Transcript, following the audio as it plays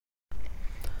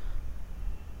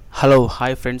Hello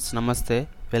hi friends, నమస్తే.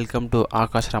 Welcome to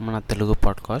ఆకాశ Ramana Telugu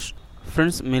podcast.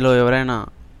 Friends, మీలో ఎవరైనా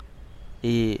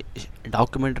ఈ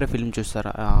డాక్యుమెంటరీ ఫిలిం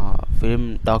చూస్తారా?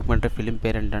 డాక్యుమెంటరీ ఫిలిం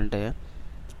పేరు ఏంటంటే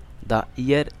the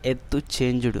year earth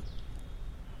changed.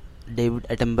 David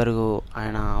అటెన్బర్గ్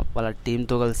ఆయన వాళ్ళ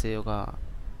టీంతో కలిసి ఒక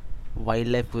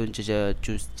వైల్డ్ లైఫ్ గురించి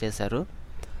చేశారు.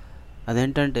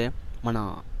 అదేంటంటే మన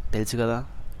తెలుసు కదా,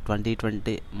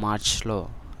 2020 మార్చ్లో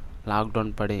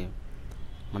లాక్డౌన్ పడి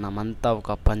మనమంతా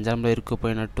ఒక పంజరంలో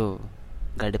ఇరుక్కుపోయినట్టు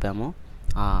గడిపాము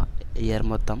ఆ ఇయర్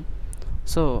మొత్తం.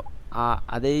 సో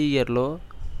అదే ఇయర్లో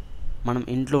మనం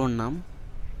ఇంట్లో ఉన్నాం,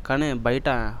 కానీ బయట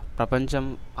ప్రపంచం,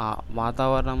 ఆ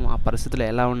వాతావరణం, ఆ పరిస్థితులు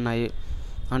ఎలా ఉన్నాయి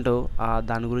అంటూ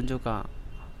దాని గురించి ఒక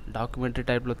డాక్యుమెంటరీ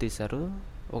టైప్లో తీశారు.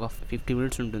 ఒక 50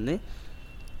 మినిట్స్ ఉంటుంది.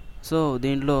 సో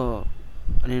దీంట్లో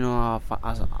నేను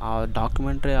ఆ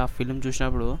డాక్యుమెంటరీ, ఆ ఫిలిం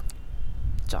చూసినప్పుడు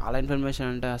చాలా ఇన్ఫర్మేషన్,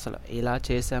 అంటే అసలు ఇలా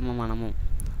చేసామో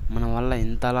మన వల్ల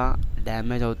ఇంతలా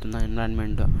డ్యామేజ్ అవుతుందా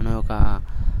ఎన్విరాన్మెంట్ అనే ఒక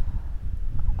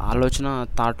ఆలోచన,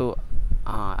 థాటు,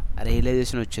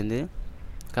 రియలైజేషన్ వచ్చింది.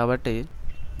 కాబట్టి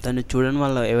దాన్ని చూడడం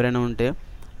వల్ల ఎవరైనా ఉంటే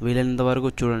వీలైనంత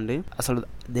వరకు చూడండి. అసలు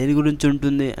దేని గురించి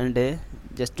ఉంటుంది అంటే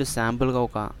జస్ట్ శాంపుల్గా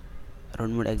ఒక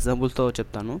 2-3 ఎగ్జాంపుల్స్తో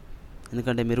చెప్తాను.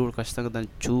 ఎందుకంటే మీరు కూడా ఖచ్చితంగా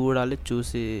దాన్ని చూడాలి.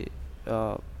 చూసి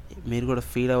మీరు కూడా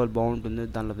ఫీల్ అవ్వాలి, బాగుంటుంది.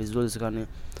 దానిలో విజువల్స్ కానీ,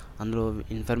 అందులో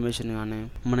ఇన్ఫర్మేషన్ కానీ.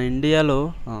 మన ఇండియాలో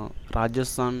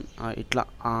రాజస్థాన్ ఇట్లా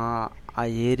ఆ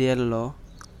ఏరియాలలో,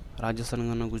 రాజస్థాన్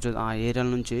కానీ గుజరాత్, ఆ ఏరియాల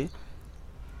నుంచి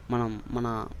మన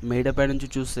మేడపై నుంచి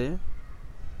చూస్తే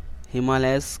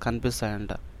హిమాలయస్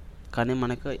కనిపిస్తాయంట. కానీ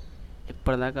మనకు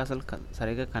ఇప్పటిదాకా అసలు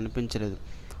సరిగ్గా కనిపించలేదు.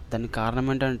 దానికి కారణం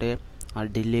ఏంటంటే ఆ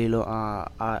ఢిల్లీలో,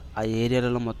 ఆ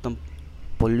ఏరియాలలో మొత్తం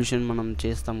పొల్యూషన్ మనం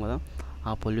చేస్తాం కదా.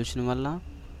 ఆ పొల్యూషన్ వల్ల,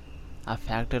 ఆ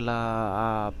ఫ్యాక్టరీల ఆ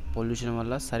పొల్యూషన్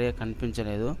వల్ల సరిగా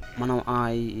కనిపించలేదు. మనం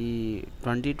ఈ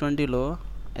 2020లో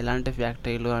ఎలాంటి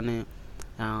ఫ్యాక్టరీలు కానీ,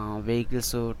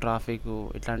 వెహికల్స్, ట్రాఫిక్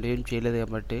ఇట్లాంటివి ఏం చేయలేదు.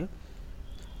 కాబట్టి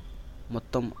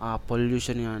మొత్తం ఆ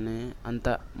పొల్యూషన్ కానీ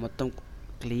అంతా మొత్తం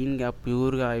క్లీన్గా,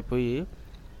 ప్యూర్గా అయిపోయి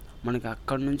మనకి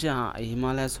అక్కడి నుంచి ఆ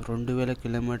హిమాలయాస్ 2000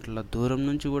 కిలోమీటర్ల దూరం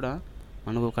నుంచి కూడా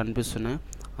మనకు కనిపిస్తున్నాయి.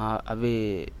 అవి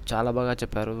చాలా బాగా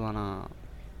చెప్పారు మన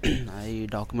ఈ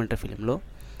డాక్యుమెంటరీ ఫిలింలో.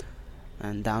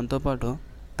 అండ్ దాంతోపాటు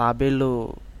తాబేళ్ళు,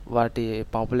 వాటి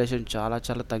పాపులేషన్ చాలా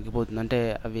చాలా తగ్గిపోతుంది. అంటే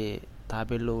అవి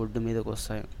తాబేళ్ళు ఒడ్డు మీదకి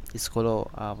వస్తాయి, ఇసుకలో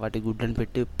వాటి గుడ్లను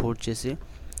పెట్టి పోట్ చేసి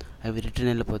అవి రిటర్న్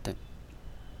వెళ్ళిపోతాయి.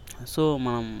 సో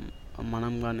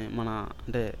మనం కానీ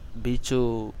అంటే బీచ్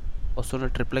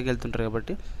వస్తున్న ట్రిప్లోకి వెళ్తుంటారు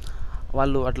కాబట్టి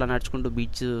వాళ్ళు అట్లా నడుచుకుంటూ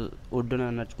బీచ్ ఒడ్డున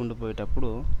నడుచుకుంటూ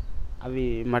పోయేటప్పుడు అవి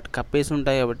కప్పేసి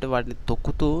ఉంటాయి కాబట్టి వాటిని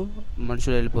తొక్కుతూ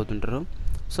మనుషులు వెళ్ళిపోతుంటారు.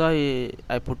 సో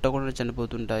అవి పుట్టకుండా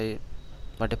చనిపోతుంటాయి.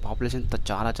 వాటి పాపులేషన్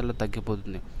చాలా చాలా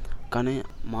తగ్గిపోతుంది. కానీ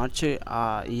మార్చి ఆ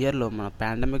ఇయర్లో, మన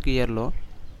పాండమిక్ ఇయర్లో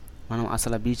మనం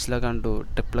అసలు బీచ్లకు అంటూ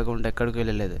ట్రిప్లకు అంటూ ఎక్కడికి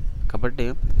వెళ్ళలేదు. కాబట్టి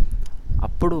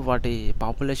అప్పుడు వాటి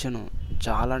పాపులేషన్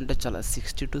చాలా, అంటే చాలా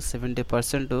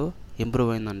 60-70%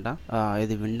 ఇంప్రూవ్ అయిందంట.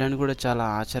 ఇది వినడానికి కూడా చాలా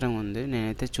ఆశ్చర్యంగా ఉంది.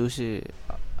 నేనైతే చూసి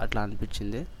అట్లా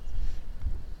అనిపించింది.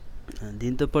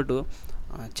 దీంతోపాటు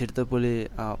చిరుతపులి,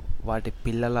 వాటి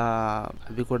పిల్లల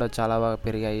అవి కూడా చాలా బాగా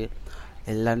పెరిగాయి.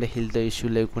 ఎలాంటి హెల్త్ ఇష్యూ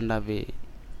లేకుండా అవి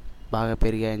బాగా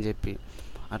పెరిగాయని చెప్పి.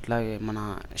 అట్లాగే మన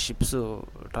షిప్స్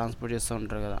ట్రాన్స్పోర్ట్ చేస్తూ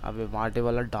ఉంటారు కదా, అవి వాటి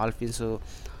వల్ల డాల్ఫిన్స్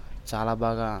చాలా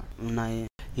బాగా ఉన్నాయి.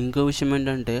 ఇంకో విషయం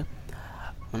ఏంటంటే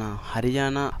మన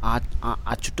హర్యానా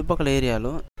ఆ చుట్టుపక్కల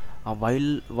ఏరియాలో ఆ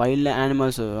వైల్డ్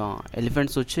యానిమల్స్,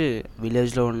 ఎలిఫెంట్స్ వచ్చి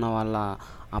విలేజ్లో ఉన్న వాళ్ళ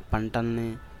ఆ పంటల్ని,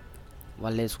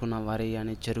 వాళ్ళు వేసుకున్న వరి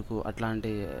అని, చెరుకు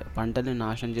అట్లాంటి పంటల్ని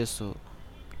నాశనం చేస్తూ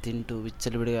తింటూ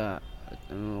విచ్చలవిడిగా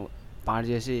పాడు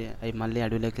చేసి అవి మళ్ళీ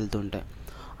అడవిలోకి వెళ్తూ ఉంటాయి.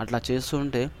 అట్లా చేస్తూ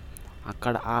ఉంటే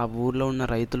అక్కడ ఆ ఊర్లో ఉన్న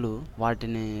రైతులు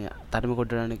వాటిని తరిమి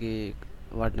కొట్టడానికి,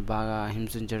 వాటిని బాగా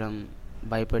హింసించడం,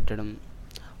 భయపెట్టడం,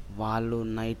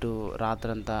 వాళ్ళు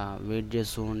రాత్రంతా వెయిట్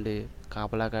చేస్తూ ఉండి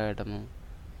కాపలా కాయటము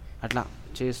అట్లా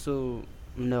చేస్తూ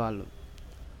ఉండేవాళ్ళు.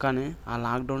 కానీ ఆ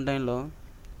లాక్డౌన్ టైంలో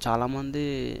చాలామంది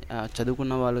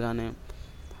చదువుకున్న వాళ్ళు కానీ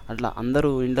అట్లా అందరూ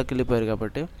ఇంట్లోకి వెళ్ళిపోయారు.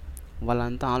 కాబట్టి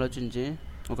వాళ్ళంతా ఆలోచించి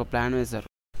ఒక ప్లాన్ వేశారు.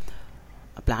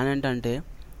 ఆ ప్లాన్ ఏంటంటే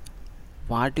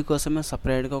వాటి కోసమే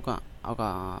సపరేట్గా ఒక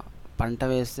పంట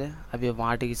వేస్తే అవి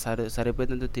వాటికి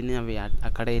సరిపోయేంత తిని అవి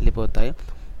అక్కడే వెళ్ళిపోతాయి,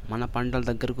 మన పంటల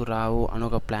దగ్గరకు రావు అని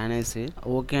ఒక ప్లాన్ వేసి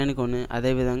ఓకే అనుకొని,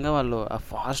 అదేవిధంగా వాళ్ళు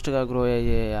ఫాస్ట్గా గ్రో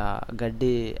అయ్యే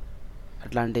గడ్డి,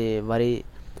 అట్లాంటి వరి,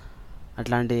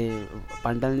 అట్లాంటి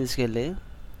పంటలను తీసుకెళ్ళి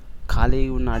ఖాళీ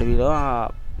ఉన్న అడవిలో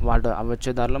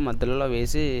వచ్చే దారిలో మధ్యలో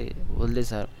వేసి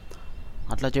వదిలేశారు.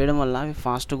 అట్లా చేయడం వల్ల అవి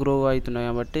ఫాస్ట్ గ్రో అవుతున్నాయి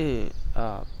కాబట్టి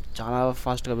చాలా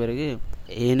ఫాస్ట్గా పెరిగి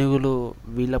ఏనుగులు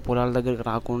వీళ్ళ పొలాల దగ్గరికి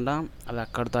రాకుండా అవి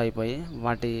అక్కడితో అయిపోయి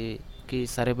వాటి వాటికి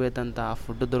సరిపోయేంత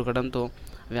ఫుడ్ దొరకడంతో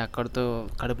అవి అక్కడితో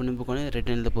కడుపు నింపుకొని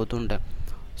రిటర్న్ వెళ్ళిపోతూ ఉంటాయి.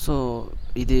 సో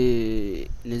ఇది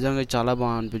నిజంగా చాలా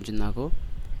బాగా అనిపించింది నాకు.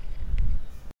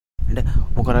 అంటే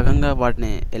ఒక రకంగా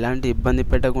వాటిని ఎలాంటి ఇబ్బంది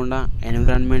పెట్టకుండా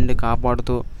ఎన్విరాన్మెంట్ని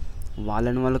కాపాడుతూ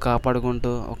వాళ్ళని వాళ్ళు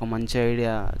కాపాడుకుంటూ ఒక మంచి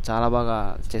ఐడియా చాలా బాగా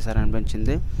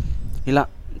చేశారనిపించింది. ఇలా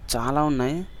చాలా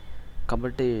ఉన్నాయి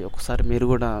కాబట్టి ఒకసారి మీరు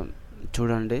కూడా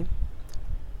చూడండి.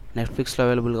 నెట్ఫ్లిక్స్లో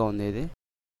అవైలబుల్గా ఉంది ఇది.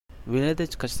 వీలైతే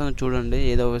ఖచ్చితంగా చూడండి.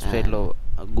 ఏదో వెబ్సైట్లో,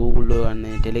 గూగుల్లో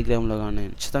కానీ టెలిగ్రామ్లో కానీ.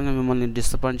 ఖచ్చితంగా మిమ్మల్ని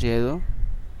డిసప్పాయింట్ చేయదు.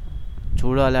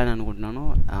 చూడాలి అని అనుకుంటున్నాను.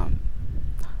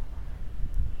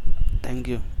 Thank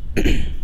you.